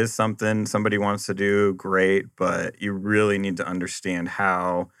 If it is something somebody wants to do, great, but you really need to understand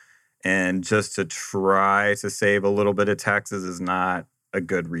how. And just to try to save a little bit of taxes is not a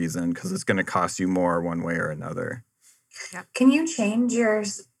good reason, because it's going to cost you more one way or another. Yeah. Can you change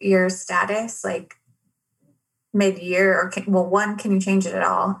your status like mid-year? Or one, can you change it at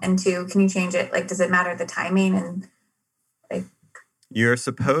all? And two, can you change it? Like, does it matter the timing? And you're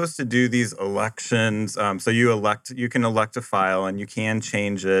supposed to do these elections. So you can elect a file and you can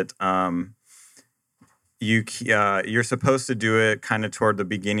change it. you're supposed to do it kind of toward the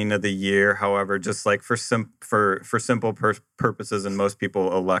beginning of the year. However, just like for simple purposes, and most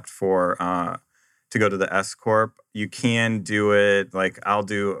people elect for to go to the S corp, you can do it. Like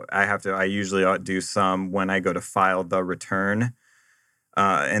I usually do some when I go to file the return.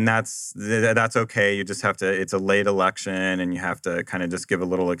 And that's okay. You just have to, it's a late election and you have to kind of just give a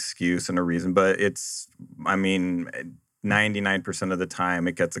little excuse and a reason. But 99% of the time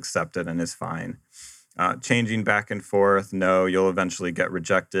it gets accepted and is fine. Changing back and forth, no, you'll eventually get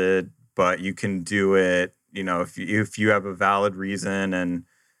rejected, but you can do it. If you have a valid reason and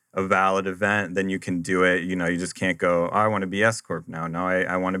a valid event, then you can do it. You just can't go, I want to be S Corp now. No,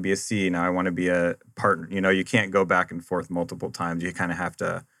 I want to be a C. Now I want to be a partner. You can't go back and forth multiple times. You kind of have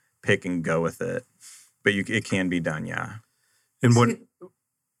to pick and go with it. But it can be done, yeah. And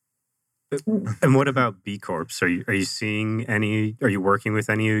what about B Corps? Are you seeing any? Are you working with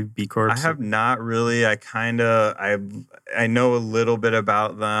any B Corps? I have not really. I know a little bit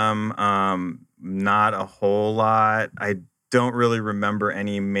about them. Not a whole lot. I don't really remember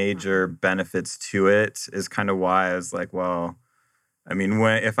any major benefits to it. Is kind of why I was like, well,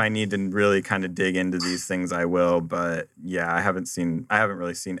 if I need to really kind of dig into these things, I will. But yeah, I haven't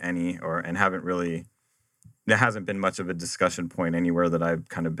really seen any, there hasn't been much of a discussion point anywhere that I've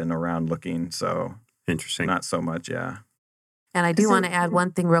kind of been around looking. So interesting. Not so much, yeah. And I do want to add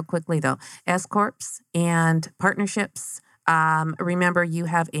one thing real quickly, though. S Corps and partnerships, remember you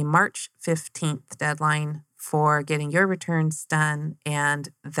have a March 15th deadline for getting your returns done, and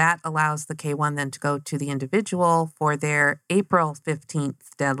that allows the K1 then to go to the individual for their April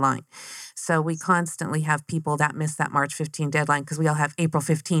 15th deadline. So we constantly have people that miss that March 15 deadline because we all have April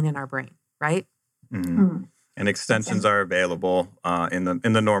 15 in our brain, right? Mm-hmm. Mm-hmm. And extensions are available in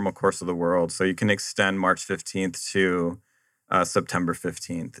the normal course of the world. So you can extend March 15th to September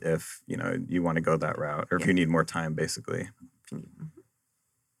 15th if you want to go that route, or if you need more time, basically.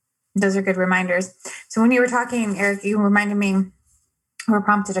 Those are good reminders. So when you were talking, Eric, you reminded me, or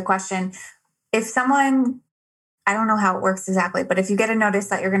prompted a question. If someone, I don't know how it works exactly, but if you get a notice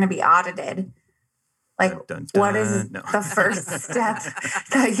that you're going to be audited, like dun, dun, dun. What is the first step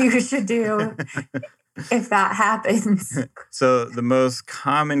that you should do if that happens? So the most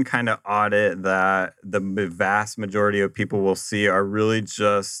common kind of audit that the vast majority of people will see are really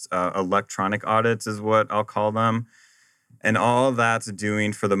just electronic audits is what I'll call them. And all that's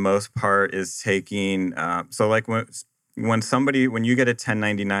doing for the most part is taking, so like when you get a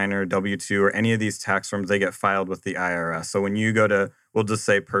 1099 or a W-2 or any of these tax forms, they get filed with the IRS. So when you go to, we'll just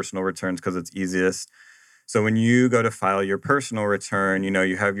say personal returns because it's easiest. So when you go to file your personal return,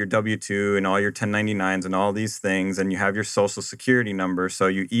 you have your W-2 and all your 1099s and all these things, and you have your social security number. So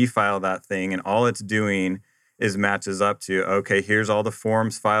you e-file that thing, and all it's doing is matches up to, okay, here's all the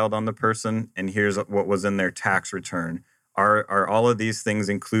forms filed on the person, and here's what was in their tax return. Are all of these things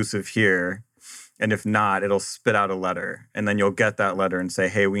inclusive here? And if not, it'll spit out a letter. And then you'll get that letter and say,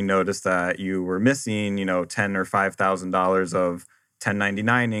 hey, we noticed that you were missing, $10,000 or $5,000 of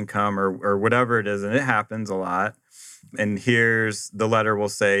 1099 income or whatever it is. And it happens a lot. And here's the letter will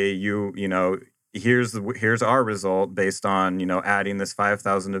say, here's our result based on, adding this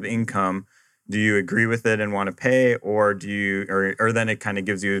 5,000 of income. Do you agree with it and want to pay? Or do you, or then it kind of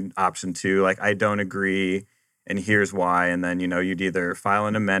gives you an option to, like, I don't agree. And here's why. And then, you'd either file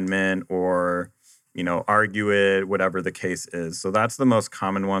an amendment or, argue it, whatever the case is. So that's the most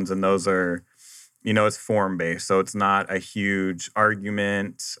common ones. And those are, it's form-based. So it's not a huge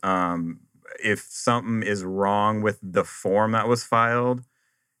argument. If something is wrong with the form that was filed,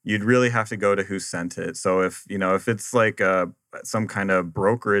 you'd really have to go to who sent it. So if it's like some kind of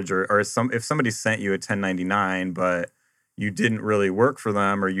brokerage or if somebody sent you a 1099, but you didn't really work for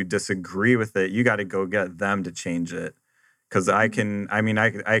them or you disagree with it, you got to go get them to change it. Because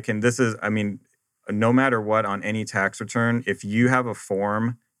no matter what, on any tax return, if you have a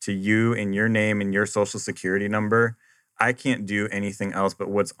form to you in your name and your social security number, I can't do anything else but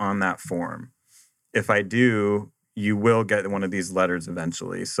what's on that form. If I do, you will get one of these letters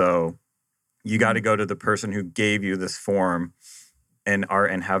eventually. So you got to go to the person who gave you this form and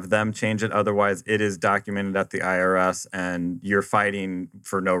have them change it. Otherwise, it is documented at the IRS and you're fighting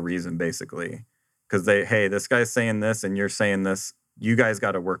for no reason, basically. Because hey, this guy's saying this and you're saying this. You guys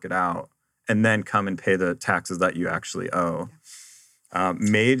got to work it out and then come and pay the taxes that you actually owe.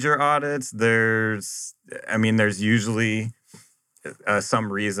 Major audits, there's usually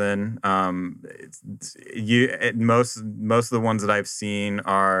some reason. Most of the ones that I've seen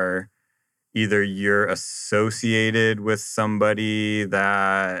are either you're associated with somebody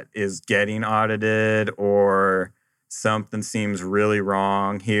that is getting audited, or something seems really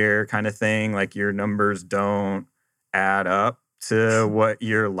wrong here kind of thing. Like your numbers don't add up to what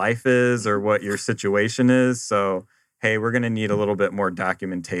your life is or what your situation is. So, hey, we're going to need a little bit more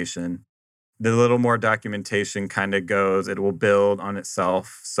documentation. The little more documentation kind of goes, it will build on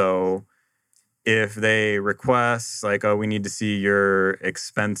itself. So if they request like, oh, we need to see your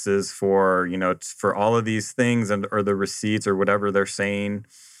expenses for, for all of these things or the receipts or whatever they're saying,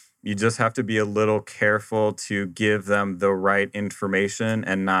 you just have to be a little careful to give them the right information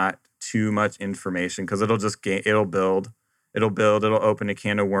and not too much information, because it'll build, it'll open a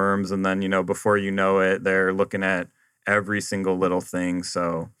can of worms. And then, before you know it, they're looking at every single little thing.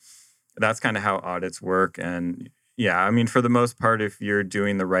 So that's kind of how audits work. And yeah, I mean, for the most part, if you're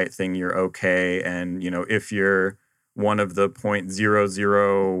doing the right thing, you're okay. And, if you're one of the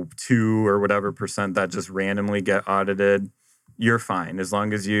 0.002 or whatever percent that just randomly get audited, you're fine. As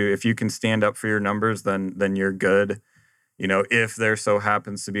long as if you can stand up for your numbers, then you're good. If there so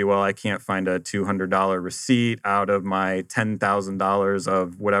happens to be, well, I can't find a $200 receipt out of my $10,000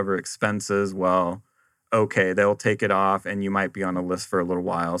 of whatever expenses, well, okay, they'll take it off and you might be on a list for a little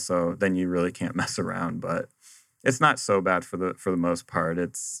while. So then you really can't mess around. But it's not so bad for the most part.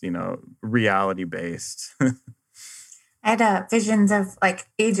 It's, reality based. I had visions of like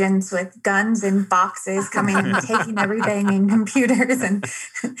agents with guns and boxes coming and taking everything and computers, and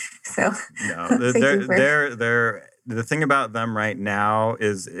so. No, they're the thing about them right now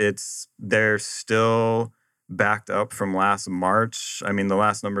is they're still backed up from last March. I mean, the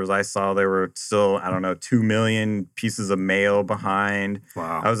last numbers I saw, they were still, 2 million pieces of mail behind.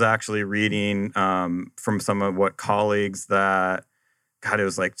 Wow. I was actually reading from some of what colleagues that, God, it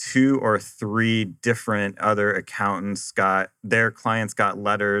was like 2 or 3 different other accountants their clients got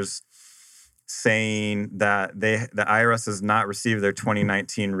letters saying that the IRS has not received their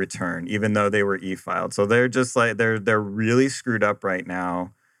 2019 return, even though they were e-filed. So they're just like, they're really screwed up right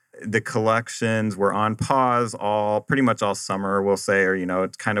now. The collections were on pause pretty much all summer, we'll say, or,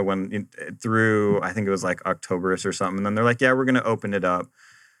 it's kind of through, I think it was like October-ish or something. And then they're like, yeah, we're going to open it up.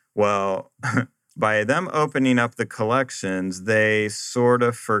 Well, by them opening up the collections, they sort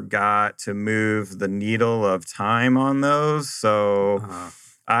of forgot to move the needle of time on those. So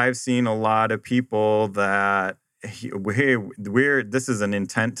I've seen a lot of people that, this is an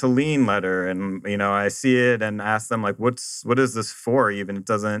intent to lien letter. And, I see it and ask them like, what is this for even?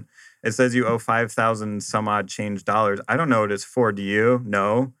 It says you owe 5,000 some odd change dollars. I don't know what it's for. Do you?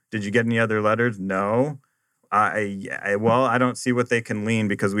 No. Did you get any other letters? No. I don't see what they can lien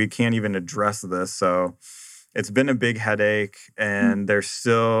because we can't even address this. So it's been a big headache, and they're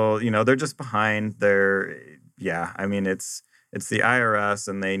still, they're just behind. I mean, it's the IRS,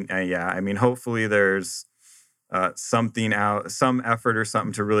 and hopefully there's some effort or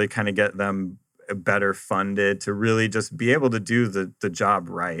something to really kind of get them better funded to really just be able to do the job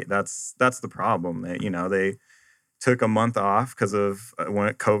right. That's the problem. They took a month off because of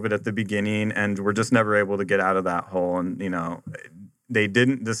COVID at the beginning, and we're just never able to get out of that hole. And, they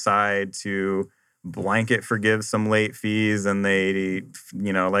didn't decide to blanket forgive some late fees, and they,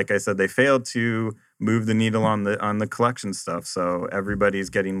 like I said, they failed to move the needle on the collection stuff. So everybody's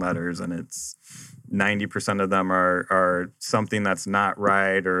getting letters, and it's 90% of them are something that's not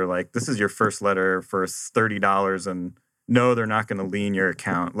right, or like, this is your first letter for $30, and no, they're not going to lien your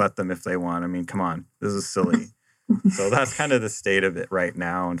account. Let them if they want. I mean, come on, this is silly. So that's kind of the state of it right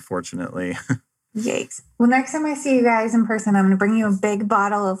now, unfortunately. Yikes. Well, next time I see you guys in person, I'm going to bring you a big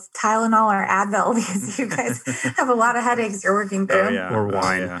bottle of Tylenol or Advil because you guys have a lot of headaches you're working through. Oh, yeah. Or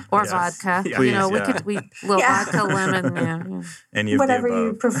wine. Or vodka. Yeah. Please, Please, vodka, lemon, yeah. Any of whatever the you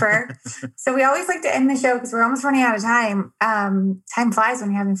above. prefer. So we always like to end the show because we're almost running out of time. Time flies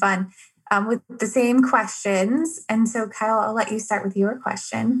when you're having fun. With the same questions. And so, Kyle, I'll let you start with your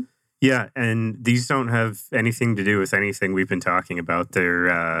question. Yeah, and these don't have anything to do with anything we've been talking about.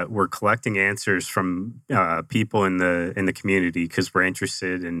 We're collecting answers from people in the community because we're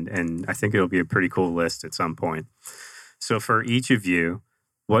interested, and I think it'll be a pretty cool list at some point. So for each of you,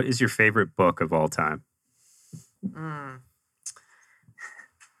 what is your favorite book of all time?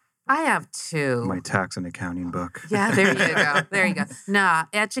 I have 2. My tax and accounting book. Yeah, there you go. There you go. No,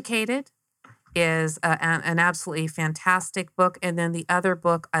 Educated is an absolutely fantastic book. And then the other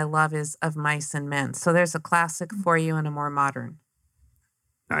book I love is Of Mice and Men. So there's a classic for you and a more modern.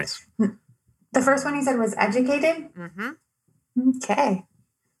 Nice. The first one you said was Educated? Mm-hmm. Okay.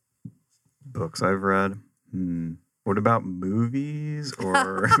 Books I've read. What about movies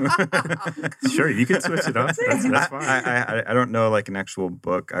or? Sure, you can switch it up. That's fine. I don't know like an actual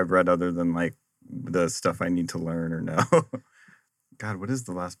book I've read other than like the stuff I need to learn or know. God, what is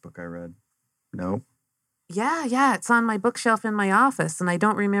the last book I read? Nope. Yeah. It's on my bookshelf in my office, and I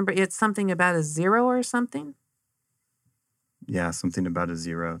don't remember. It's something about a zero or something. Yeah, something about a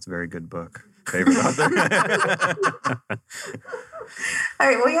zero. It's a very good book. Favorite author. All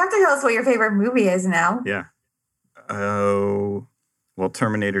right. Well, you have to tell us what your favorite movie is now. Yeah. Oh, well,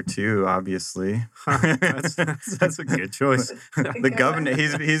 Terminator 2, obviously. That's a good choice. The governor,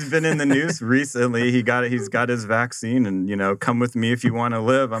 he's been in the news recently. He's got his vaccine, and come with me if you want to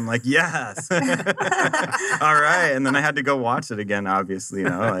live. I'm like, yes. All right, and then I had to go watch it again. Obviously,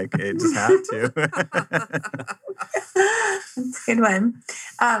 like it just had to. That's a good one.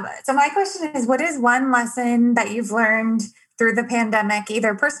 So my question is, what is one lesson that you've learned through the pandemic,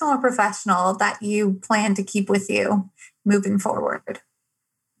 either personal or professional, that you plan to keep with you moving forward?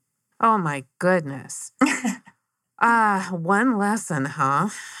 Oh my goodness. One lesson, huh?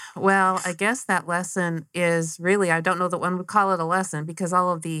 Well, I guess that lesson is really, I don't know that one would call it a lesson, because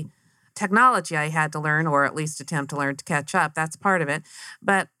all of the technology I had to learn, or at least attempt to learn to catch up, that's part of it.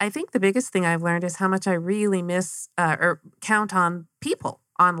 But I think the biggest thing I've learned is how much I really miss or count on people,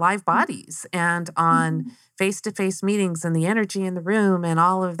 on live bodies, and on face-to-face meetings and the energy in the room and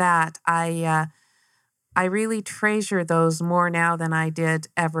all of that. I really treasure those more now than I did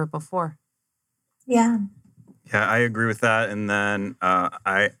ever before. Yeah. Yeah, I agree with that. And then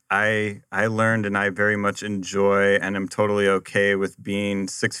I learned, and I very much enjoy, and am totally okay with being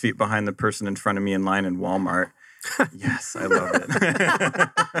 6 feet behind the person in front of me in line in Walmart. Yes, I love it.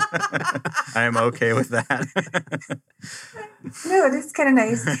 I am okay with that. No, it is kind of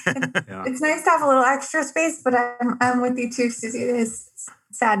nice. Yeah. It's nice to have a little extra space, but I'm with you too, Suzy. It is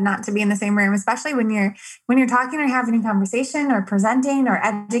sad not to be in the same room, especially when you're talking or having a conversation or presenting or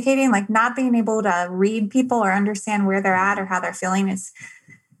educating. Like, not being able to read people or understand where they're at or how they're feeling it's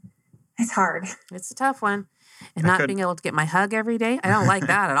hard. It's a tough one. And not being able to get my hug every day, I don't like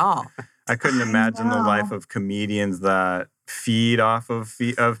that at all. I couldn't imagine the life of comedians that feed off of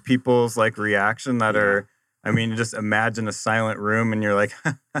people's like reaction that are, just imagine a silent room and you're like,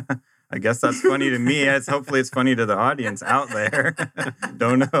 I guess that's funny to me. Hopefully it's funny to the audience out there.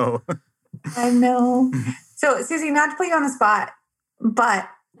 Don't know. I know. So, Suzy, not to put you on the spot, but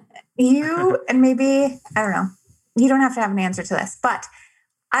you, and maybe, I don't know, you don't have to have an answer to this, but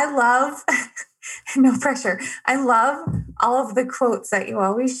I love, no pressure, I love all of the quotes that you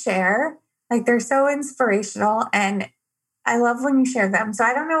always share. Like, they're so inspirational, and I love when you share them. So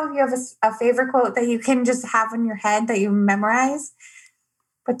I don't know if you have a favorite quote that you can just have in your head that you memorize,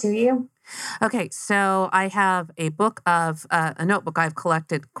 but do you? Okay, so I have a notebook I've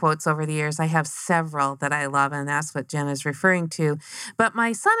collected quotes over the years. I have several that I love, and that's what Jen is referring to. But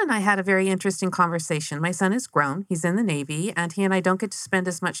my son and I had a very interesting conversation. My son is grown. He's in the Navy, and he and I don't get to spend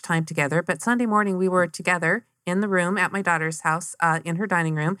as much time together. But Sunday morning, we were together in the room at my daughter's house, in her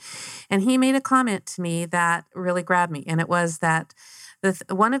dining room, and he made a comment to me that really grabbed me, and it was that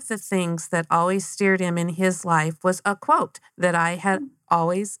one of the things that always steered him in his life was a quote that I had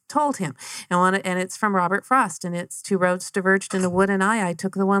always told him. And it's from Robert Frost, and it's, "Two roads diverged in a wood, and I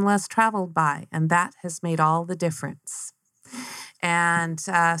took the one less traveled by, and that has made all the difference." And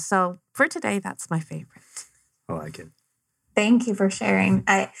so for today, that's my favorite. I like it. Thank you for sharing.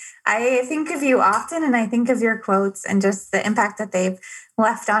 I think of you often, and I think of your quotes and just the impact that they've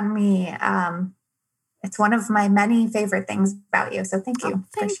left on me. It's one of my many favorite things about you. So thank you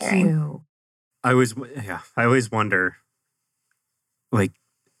for sharing. You. I always wonder, like,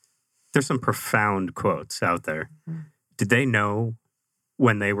 there's some profound quotes out there. Mm-hmm. Did they know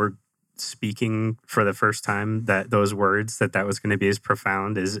when they were speaking for the first time that those words, that was going to be as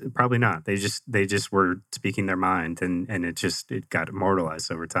profound? Is probably not. They just were speaking their mind, and it got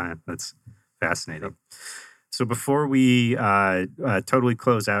immortalized over time. That's fascinating. So before we totally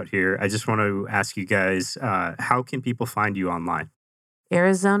close out here, I just want to ask you guys, how can people find you online?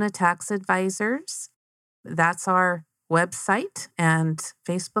 Arizona Tax Advisors. That's our website and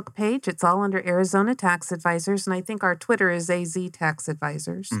Facebook page. It's all under Arizona Tax Advisors. And I think our Twitter is AZ Tax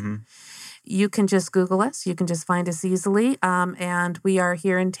Advisors. Mm-hmm. You can just Google us. You can just find us easily. And we are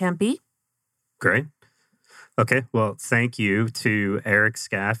here in Tempe. Great. Okay. Well, thank you to Eric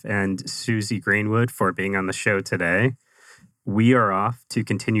Skaff and Suzy Greenwood for being on the show today. We are off to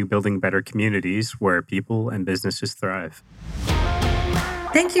continue building better communities where people and businesses thrive.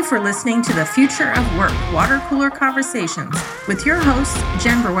 Thank you for listening to the Future of Work Water Cooler Conversations with your hosts,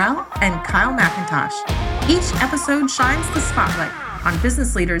 Jen Burwell and Kyle McIntosh. Each episode shines the spotlight on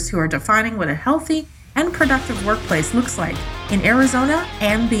business leaders who are defining what a healthy and productive workplace looks like in Arizona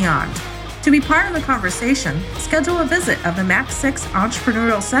and beyond. To be part of the conversation, schedule a visit of the Max 6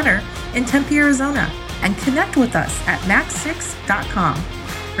 Entrepreneurial Center in Tempe, Arizona, and connect with us at max6.com.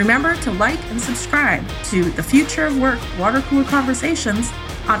 Remember to like and subscribe to the Future of Work Water Cooler Conversations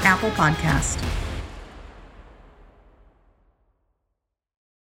on Apple Podcast.